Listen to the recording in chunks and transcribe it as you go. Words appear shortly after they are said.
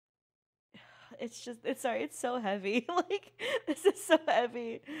it's so heavy. Like, this is so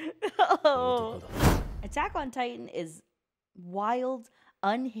heavy. Oh. Attack on Titan is wild,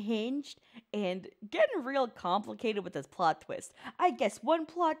 unhinged, and getting real complicated with this plot twist. I guess one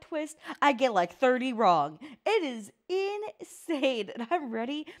plot twist, I get like 30 wrong. It is insane, and I'm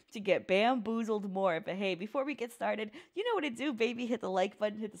ready to get bamboozled more. But hey, before we get started, you know what to do, baby. Hit the like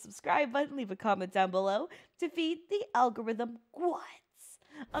button, hit the subscribe button, leave a comment down below to feed the algorithm what?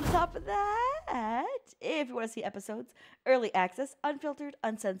 On top of that, if you want to see episodes, early access, unfiltered,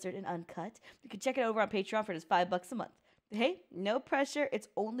 uncensored, and uncut, you can check it over on Patreon for just $5 a month. Hey, no pressure. It's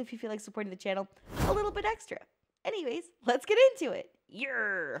only if you feel like supporting the channel a little bit extra. Anyways, let's get into it.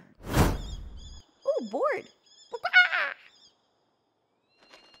 Yer. Ooh, bored.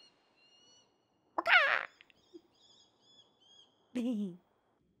 Babies.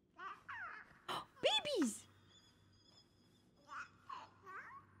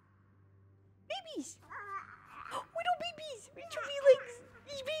 Babies. Little babies. With chubby legs.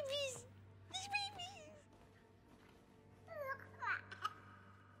 These babies. These babies.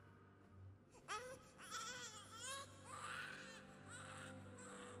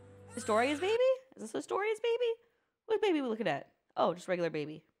 Astoria's baby? Is this Astoria's baby? What baby are we looking at? Oh, just regular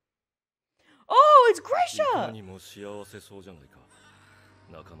baby. Oh, it's Grisha!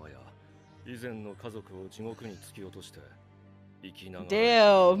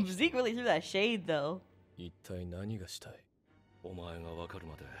 Damn, Zeke really threw that shade though.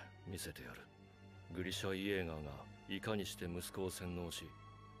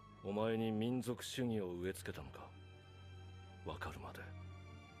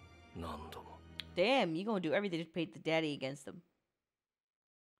 Damn, you gonna do everything to paint the daddy against him.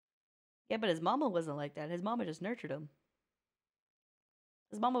 Yeah, but his mama wasn't like that. His mama just nurtured him.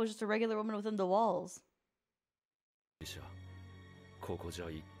 His mama was just a regular woman within the walls.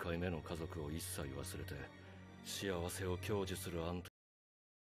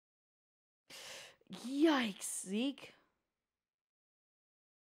 Yikes, Zeke.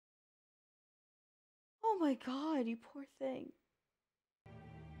 Oh my god, you poor thing.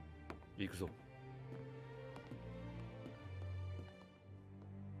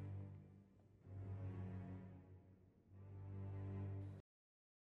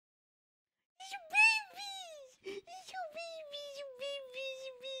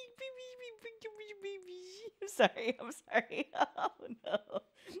 I'm sorry. Oh no.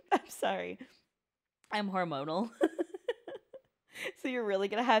 I'm sorry. I'm hormonal. So you're really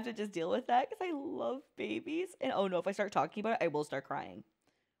gonna have to just deal with that because I love babies. And oh no, if I start talking about it, I will start crying.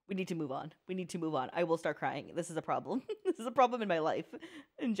 We need to move on. We need to move on. I will start crying. This is a problem. This is a problem in my life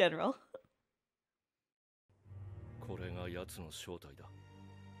in general.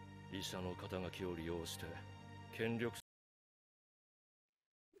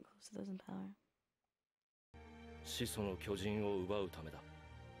 Close to those in power.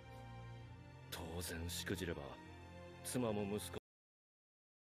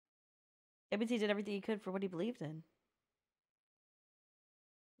 That means he did everything he could for what he believed in.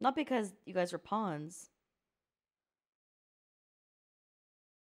 Not because you guys were pawns.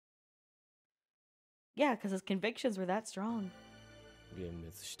 Yeah, because his convictions were that strong.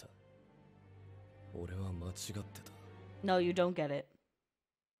 No, you don't get it.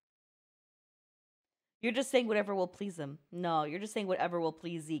 You're just saying whatever will please him. No, you're just saying whatever will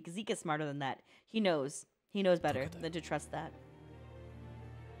please Zeke. Zeke is smarter than that. He knows. He knows better than to trust that.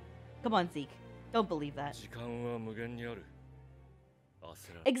 Come on, Zeke. Don't believe that.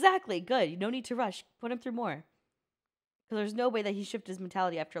 Exactly. Good. No need to rush. Put him through more. Because there's no way that he shifted his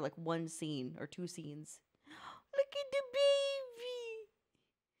mentality after like one scene or two scenes. Look at the baby.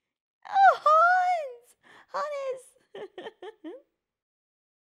 Oh, Hans. Hannes.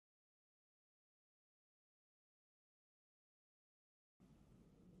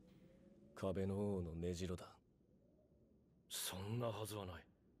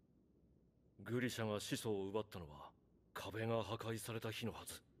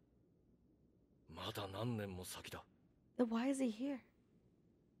 Then why is he here?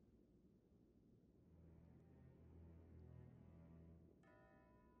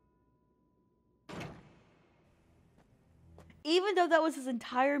 Even though that was his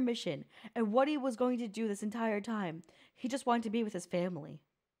entire mission and what he was going to do this entire time, he just wanted to be with his family.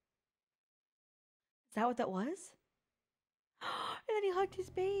 Is that what that was? And then he hugged his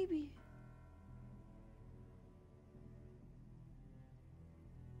baby.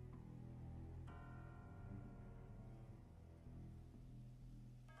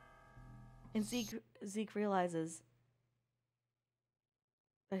 And Zeke realizes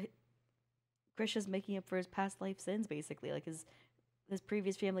that Grisha's making up for his past life sins, basically, like his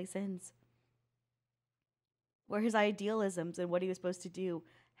previous family sins. where his idealisms and what he was supposed to do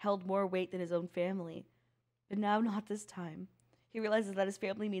held more weight than his own family. But now, not this time. He realizes that his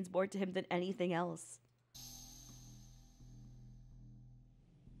family means more to him than anything else.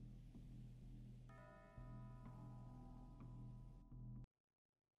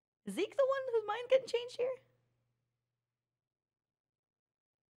 Is Zeke the one whose mind getting changed here?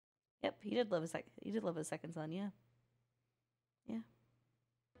 Yep, he did love his second son, yeah. Yeah.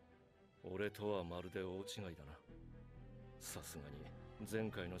 俺とはまるで大違いだな。さすがに前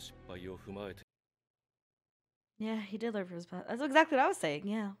回の失敗を踏まえて。Yeah, he did learn from his past. That's exactly what I was saying,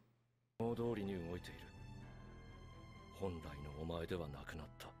 yeah. 大通りに動いている。本来のお前ではなくなっ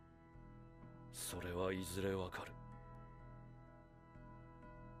た。それはいずれわかる。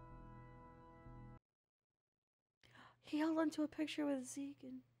He held onto a picture with Zeke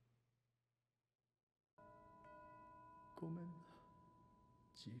and... ごめんな、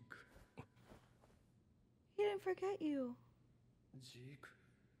ジーク。 He didn't forget you. ジーク。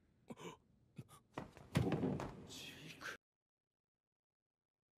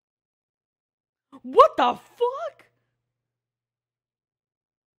 What the fuck?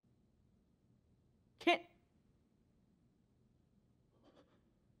 Can't...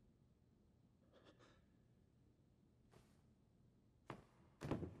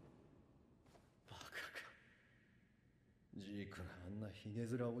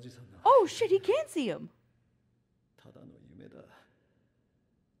 Oh shit, he can't see him.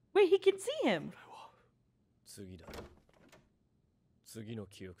 Wait, he can see him. 次だ。次の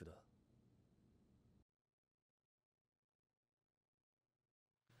記憶だ。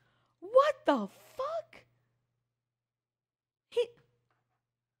What the fuck? He...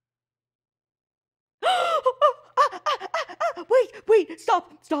 Wait,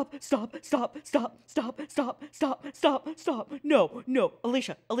 stop. No,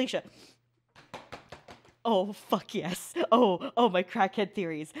 Alicia. Oh, fuck yes. Oh, my crackhead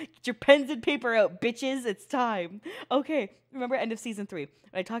theories. Get your pens and paper out, bitches. It's time. Okay, remember end of season 3,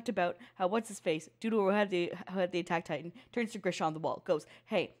 when I talked about how what's-his-face, due to who had the Attack Titan, turns to Grisha on the wall, goes,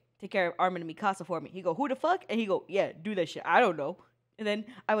 hey, take care of Armin and Mikasa for me. He go, who the fuck? And he go, yeah, do that shit. I don't know. And then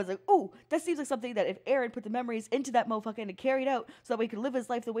I was like, oh, that seems like something that if Eren put the memories into that motherfucker and carried out so that way he could live his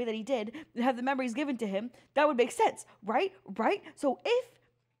life the way that he did and have the memories given to him, that would make sense, right? So if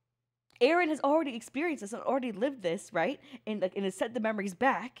Eren has already experienced this and already lived this, right? And has sent the memories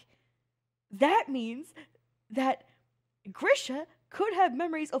back, that means that Grisha could have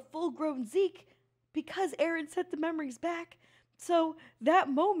memories of full-grown Zeke because Eren sent the memories back. So that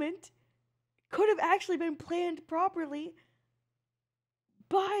moment could have actually been planned properly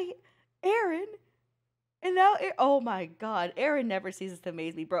by Eren. And now, oh my god, Eren never ceases to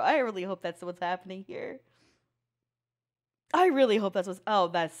amaze me, bro. I really hope that's what's happening here. I really hope that's what's... Oh,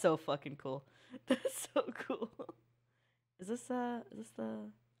 that's so fucking cool. That's so cool. Is this the...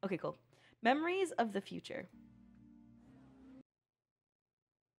 Okay, cool. Memories of the future.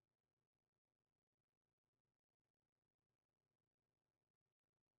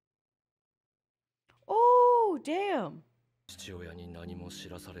 Oh, damn. 父親に何も知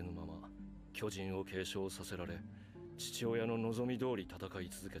らされぬまま巨人を継承させられ、父親の望み通り戦い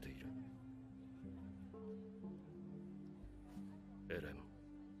続けている。エレ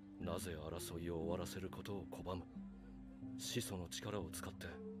ン、なぜ争いを終わらせることを拒む？始祖の力を使って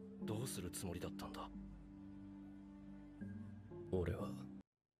どうするつもりだったんだ？俺は。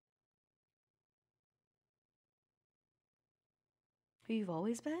You've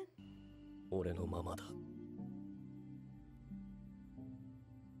always been? 俺のままだ。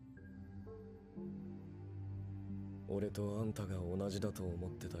俺とあんたが同じだと思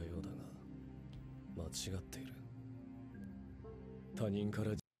ってたようだが、間違っている。他人か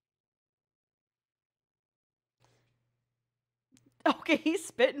ら。Okay, he's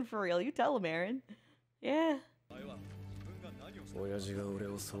spitting for real. You tell him, Eren. Yeah. 親父が俺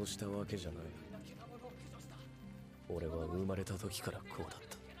をそうしたわけじゃない。俺は生まれた時からこうだっ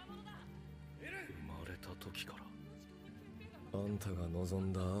た。生まれた時から。あんたが望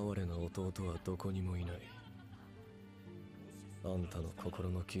んだ哀れな弟はどこにもいない。あんたの心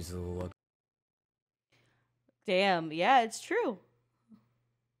の傷をわ。Damn, yeah, it's true.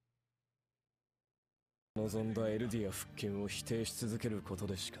 望んだエルディア復権を否定し続けること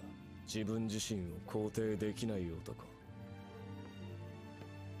でしか自分自身を肯定できない男。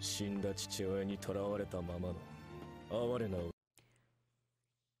死んだ父親に囚われたままの哀れな。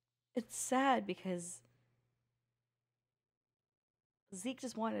It's sad because Zeke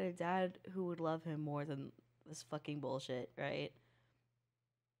just wanted a dad who would love him more than this fucking bullshit, right?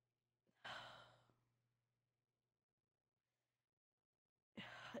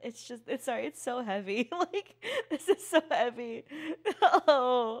 It's just, it's sorry, it's so heavy. Like, this is so heavy.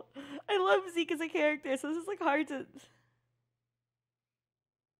 Oh, I love Zeke as a character, so this is like hard to.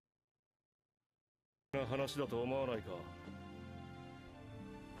 な話だと思わないか、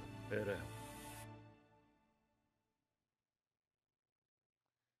エレン。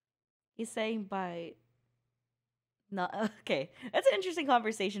He's saying by not okay. That's an interesting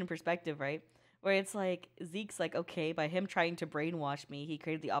conversation and perspective, right? Where it's like Zeke's like, okay, by him trying to brainwash me, he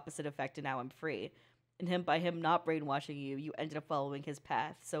created the opposite effect, and now I'm free. And him by him not brainwashing you, you ended up following his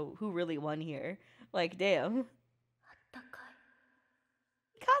path. So who really won here? Like, damn.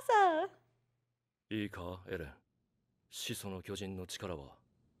 Casa. いいか、エレン。始祖の巨人の力は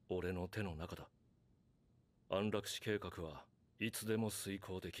俺の手の中だ。安楽死計画はいつでも遂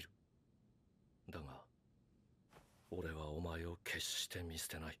行できる。だが、俺はお前を決して見捨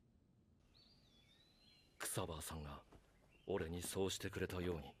てない。草葉さんが俺にそうしてくれた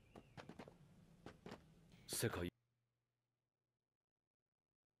ように、世界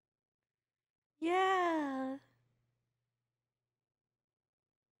Yeah.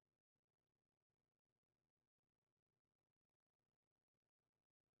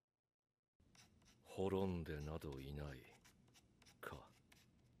 滅んでなどいないか。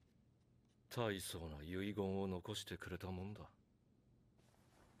大層な遺言を残してくれたもんだ。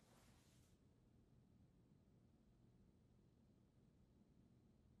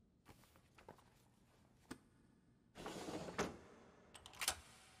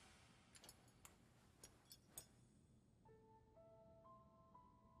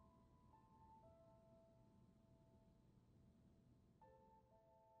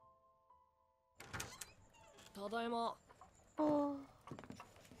ただいま。Oh.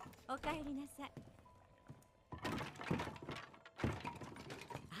 おかえりなさい。あ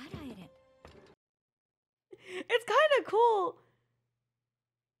らエレン。 It's kind of cool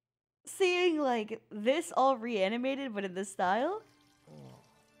seeing like this all reanimated, but in this style.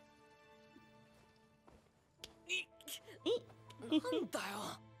 なんだよ。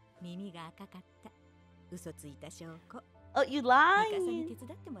耳が赤かった。嘘ついた証拠。 Oh, you ミカサに lying? 手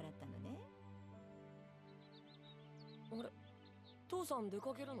伝ってもらったのね。あれ、父さん出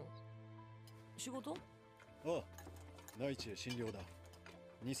かけるの？仕事？ああ、内地へ診療だ。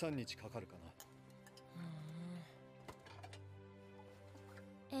2、3日かかるか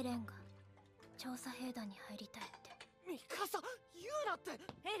な。エレンが調査兵団に入りたいって。ミカサ、言うなって。エ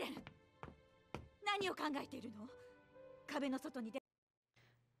レン、何を考えているの？壁の外に出。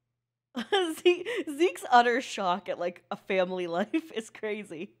 Zeke's utter shock at like a family life is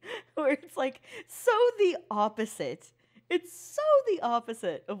crazy. Where it's like so the opposite. It's so the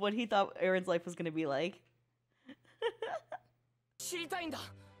opposite of what he thought Aaron's life was gonna be like. 知りたいんだ。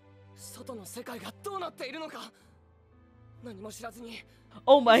外の世界がどうなっているのか。何も知らずに。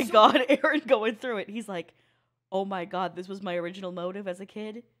 Oh my god, Aaron going through it. He's like, oh my god, this was my original motive as a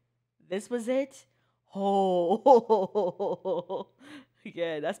kid. This was it. Oh,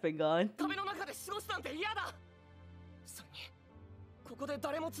 yeah, that's been gone. 壁の中で過ごすなんて嫌だ。それに、ここで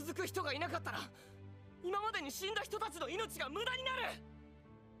誰も続く人がいなかったら、今までに死んだ人たちの命が無駄になる。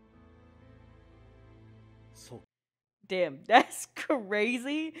そう。 Damn, that's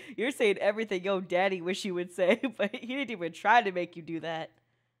crazy. You're saying everything your daddy wish you would say, but he didn't even try to make you do that.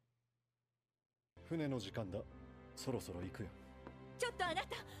 船の時間だ。そろそろ行くよ。ちょっとあなた、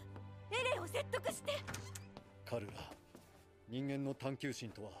エレンを説得して。カルラ、人間の探求心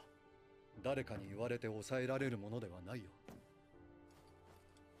とは誰かに言われて抑えられるものではないよ。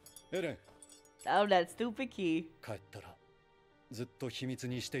エレン、 Oh, that stupid key. 帰ったらずっと秘密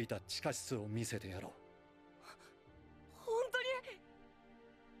にしていた地下室を見せてやろう。本当に？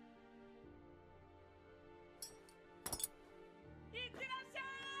いってらっしゃ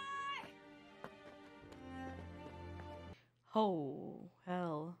い。 Oh,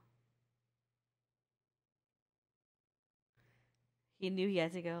 hell. He knew he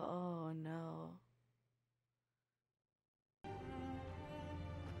had to go. Oh, no.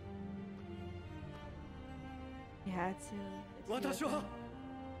 He had to. 私は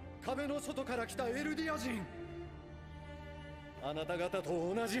壁の外から来たエルディア人。あなた方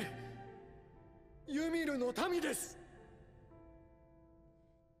と同じユミルの民です。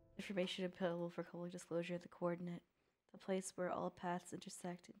 Information available for public disclosure, the coordinate. The place where all paths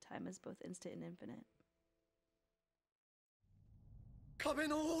intersect in time is both instant and infinite. 壁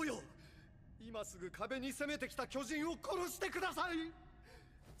の王よ、今すぐ壁に攻めてきた巨人を殺してください。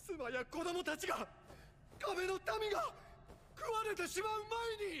妻や子供たちが、壁の民が食われてしまう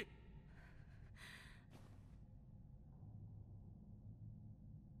前に。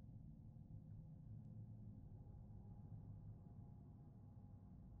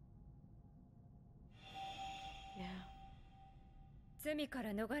罪か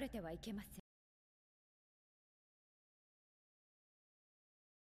ら逃れてはいけません。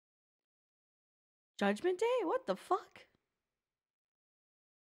Judgment Day? What the fuck?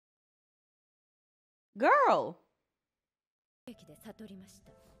 Girl! 劇で悟りまし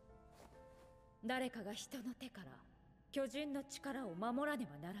た。誰かが人の手から巨人の力を守らね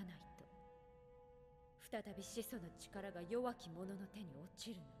ばならないと。再び始祖の力が弱き者の手に落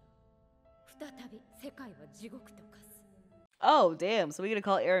ちるの。再び世界は地獄と化す。Oh, damn. So we gonna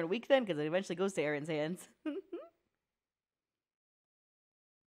call Eren weak then? Because it eventually goes to Eren's hands.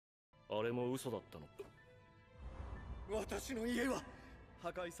 あれも嘘だったの。私の家は破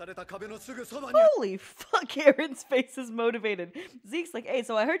壊された壁のすぐそばに。 Holy fuck, Eren's face is motivated. Zeke's like, hey,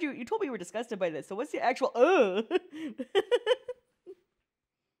 so I heard you told me you were disgusted by this. So what's the actual,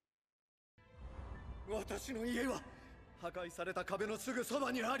 私の家は破壊された壁のすぐそ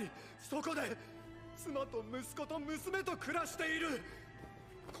ばにあり、そこで妻と息子と娘と暮らしている。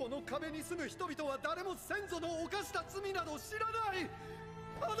この壁に住む人々は誰も先祖の犯した罪など知らない。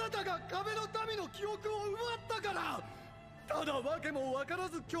あなたが壁の民の記憶を奪ったから。ただ訳も分から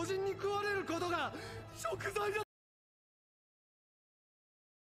ず巨人に食われることが贖罪だ。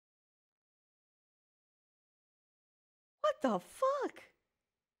 what the fuck?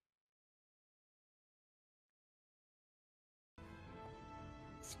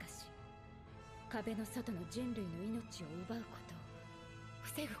 しかし、壁の外の人類の命を奪うことを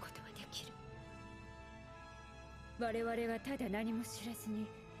防ぐことはできる。我々はただ何も知らずに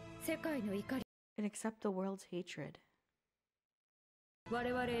世界の怒り And accept the world's hatred. 我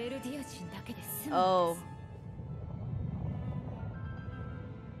々エルディア人だけで済む Oh.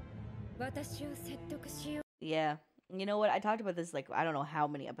 のです。私を説得しよう。 Yeah. You know what? I talked about this like I don't know how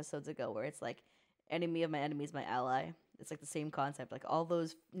many episodes ago where it's like enemy of my enemy is my ally. It's like the same concept. Like all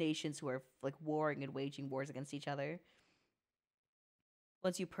those nations who are like warring and waging wars against each other.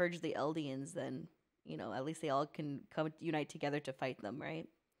 Once you purge the Eldians, then, you know, at least they all can come unite together to fight them, right?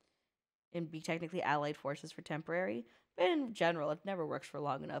 And be technically allied forces for temporary. But in general, it never works for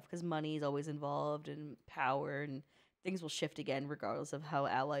long enough because money is always involved and power, and things will shift again regardless of how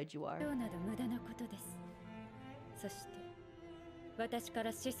allied you are. など無駄なことです。そして、私か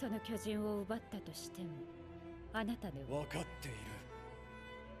ら始祖の巨人を奪ったとしても、あなたでは分かっている。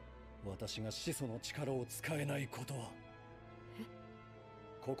私が始祖の力を使えないことは。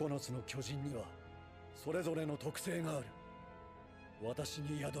9つの巨人にはそれぞれの特性がある。私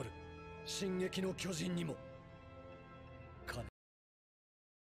に宿る進撃の巨人にも。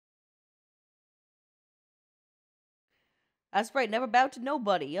That's right, never bow to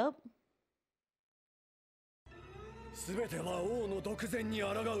nobody, yup. すべては王の独善に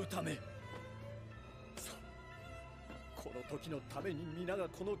抗うため。そう。この時のために皆が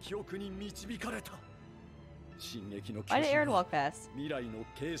この記憶に導かれた。進撃の巨 Why did 人 Eren は walk past? 未来の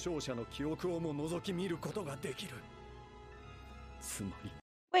継承者の記憶をも覗き見ることができる。つまり。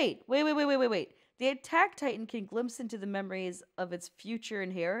Wait. The Attack Titan can glimpse into the memories of its future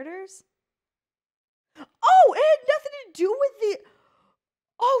inheritors? Oh, it had nothing to do with the...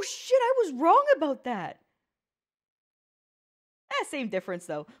 Oh, shit, I was wrong about that. Same difference,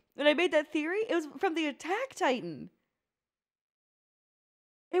 though. When I made that theory, it was from the Attack Titan.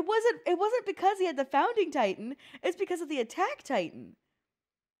 It wasn't because he had the Founding Titan. It's because of the Attack Titan.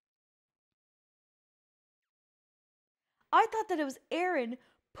 I thought that it was Eren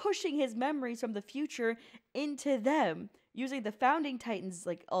pushing his memories from the future into them, using the Founding Titan's,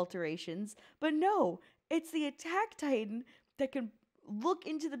 like, alterations. But no, it's the Attack Titan that can look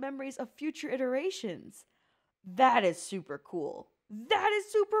into the memories of future iterations. That is super cool. That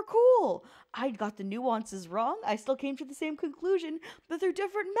is super cool. I got the nuances wrong. I still came to the same conclusion, but they're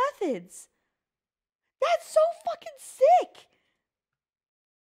different methods. That's so fucking sick.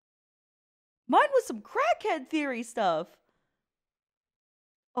 Mine was some crackhead theory stuff.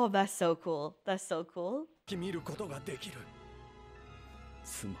 Oh, that's so cool. That's so cool. 見ることができる。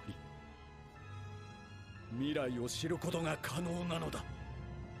つまり未来を知ることが可能なのだ。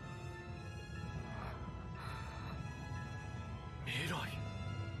偉い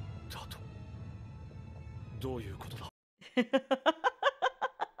だと。どういうことだ。こ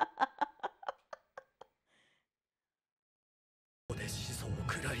こで始祖を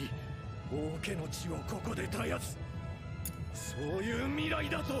食らい、王家の血をここで絶やす。そういう未来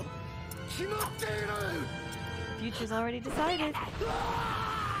だと決まっている。 Future's already decided.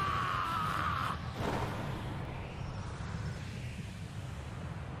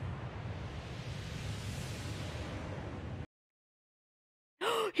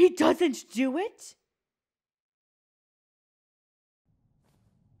 He doesn't do it?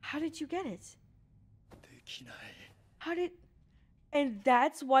 How did you get it? できない。How did... And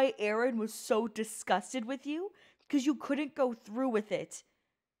that's why Aaron was so disgusted with you? Because you couldn't go through with it.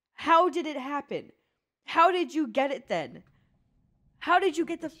 How did it happen? How did you get it then? How did you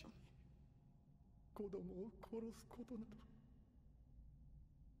get the... 子供を殺すことなど。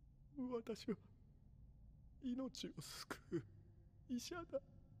私は命を救う医者だ。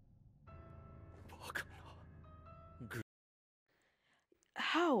バカな。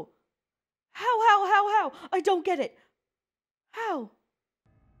How? How? I don't get it. How?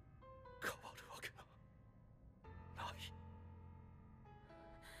 変わるわけがない。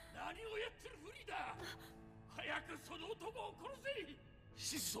何をやってるふりだ。早くその男を殺せ。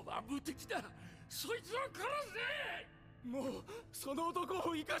始祖は無敵だ。そいつを殺せ。もうその男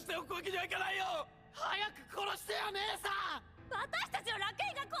を生かしておくわけにはいかないよ。早く殺してよ姉さん。私たちの楽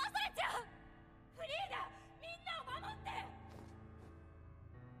園が壊されちゃう。フリーダ、みんなを守って。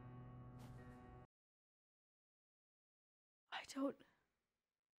I don't...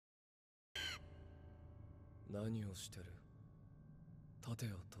 何をしてる。立て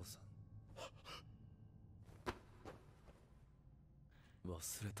よ父さん。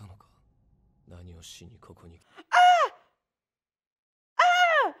忘れたのか。何をしにここに。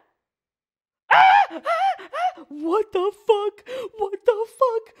What the fuck? What the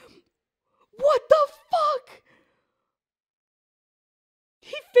fuck? What the fuck?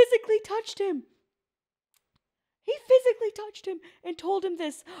 He physically touched him. He physically touched him and told him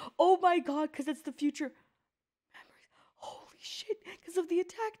this. Oh my god, because it's the future. Memories. Holy shit, because of the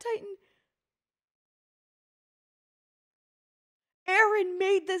Attack Titan. Aaron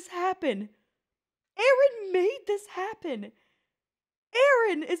made this happen. Aaron made this happen.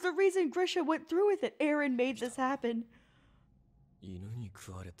 Aaron is the reason Grisha went through with it. Aaron made this happen. 犬に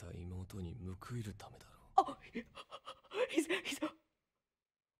食われた妹に報いるためだろう。 Oh, he's...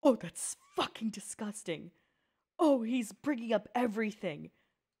 Oh, that's fucking disgusting. Oh, he's bringing up everything.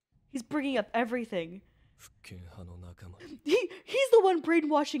 He's bringing up everything. 復権派の仲間。 He's the one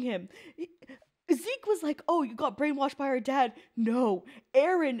brainwashing him. Zeke was like, oh, you got brainwashed by our dad. No,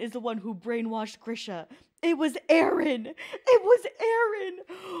 Aaron is the one who brainwashed Grisha. It was Aaron. It was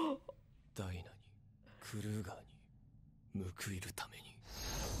Aaron. ダイナに、クルーガーに報いるために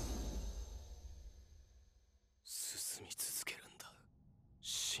進み続けるんだ。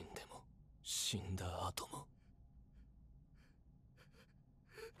死んでも死んだ後も。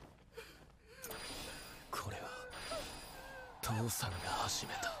これは父さんが始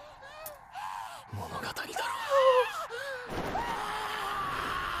めた物語だろう。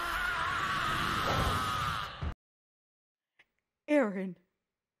Aaron.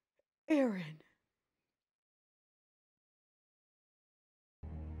 Aaron.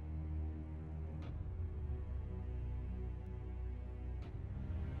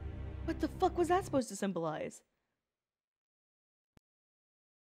 What the fuck was that supposed to symbolize?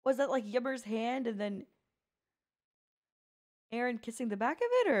 Was that like Yummer's hand and then Aaron kissing the back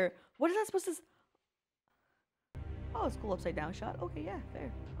of it? Or what is that supposed to... Oh, it's cool upside down shot. Okay, yeah, fair.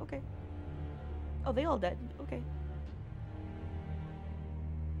 Okay. Oh, they all dead. Okay.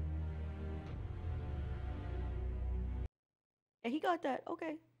 Yeah, he got that.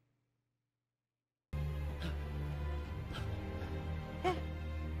 Okay. Yeah.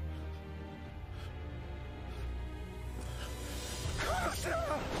 殺した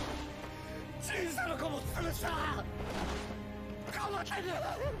小さな子も潰した。頑張ってね。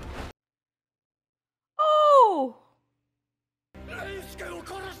 Oh! レイスケを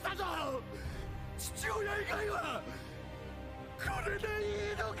殺したぞ。父親以外はこれで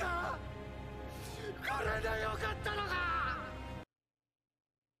いいのか。これでよかったのか。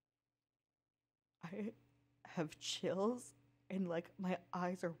 I have chills and like my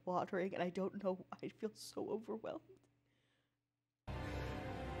eyes are watering and I don't know why I feel so overwhelmed.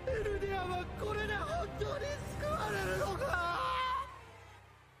 エルディアはこれで本当に救われるのか。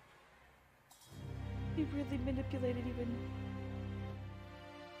 He really manipulated even.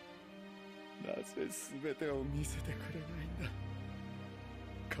 なぜ全てを見せてくれないんだ。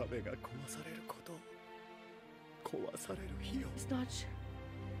壁が壊されること、壊される日を。 It's not sure.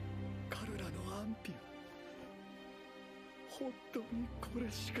 彼らの安否を。本当にこ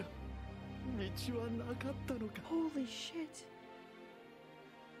れしか道はなかったのか。 Holy shit.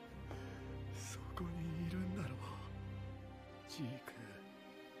 そこにいるんだろう、ジーク。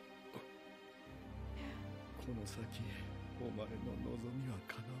この先、お前の望みは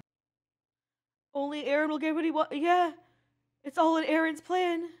叶う。 Only Aaron will get what he wants. Yeah. It's all in Aaron's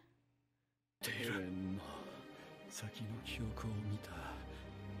plan. エレンの先の記憶を見た。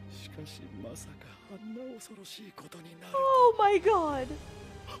しかしまさかあんな恐ろしいことになる。 Oh my god.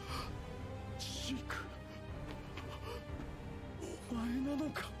 ジーク、お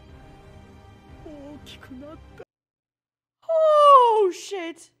Oh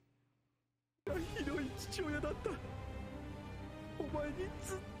shit! ひどい父親だった。お前に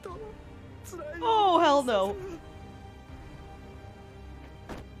ずっと辛い。 Oh hell no!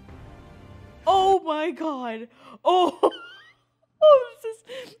 Oh my god! Oh, oh,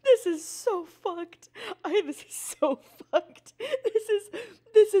 this is so fucked. This is so fucked.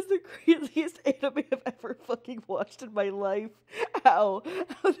 This is the craziest anime I've ever fucking watched in my life. How?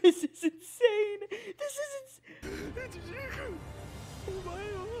 This is insane. This is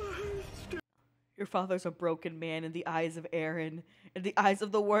Your father's a broken man in the eyes of Aaron, in the eyes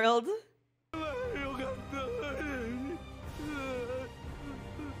of the world.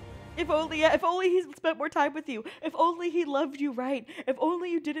 If only he spent more time with you. If only he loved you right. If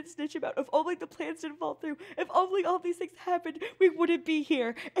only you didn't snitch him out. If only the plans didn't fall through. If only all these things happened, we wouldn't be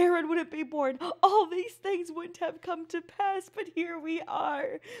here. Aaron wouldn't be born. All these things wouldn't have come to pass, but here we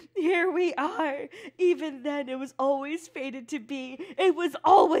are. Here we are. Even then, it was always fated to be. It was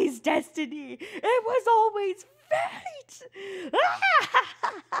always destiny. It was always fate.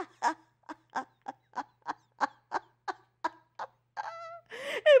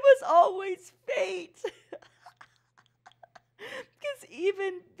 It was always fate. Because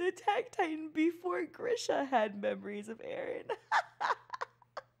even the Attack Titan before Grisha had memories of Aaron.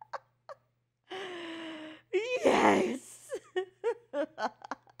 Yes. You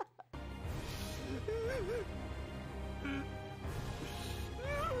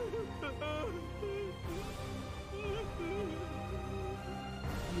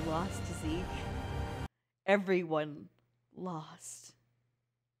lost, Zeke. Everyone lost.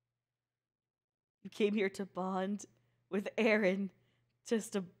 You came here to bond with Aaron,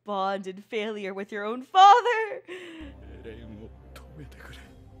 just to bond in failure with your own father. エレンを止めてくれ。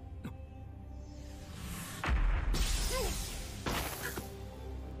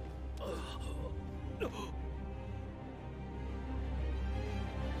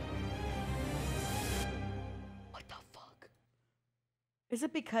 What the fuck? Is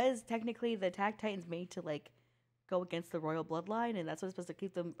it because technically the Attack Titan's made to like go against the royal bloodline and that's what's supposed to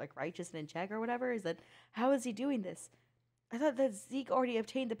keep them like righteous and in check or whatever? Is that how is he doing this? I thought that Zeke already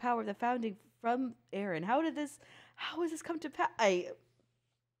obtained the power of the founding from Aaron. How has this come to pass? I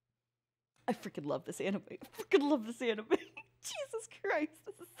freaking love this anime. I freaking love this anime. Jesus Christ,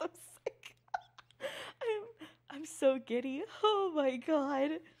 this is so sick. I'm so giddy. Oh my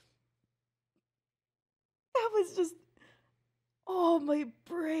god. That was just, oh my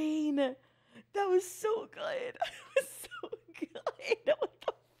brain. That was so good. That was so good. What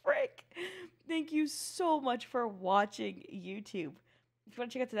the frick? Thank you so much for watching YouTube. If you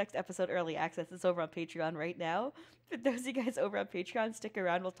want to check out the next episode early access, it's over on Patreon right now. For those of you guys over on Patreon, stick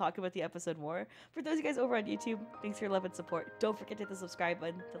around. We'll talk about the episode more. For those of you guys over on YouTube, thanks for your love and support. Don't forget to hit the subscribe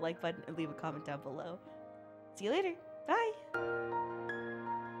button, the like button, and leave a comment down below. See you later. Bye.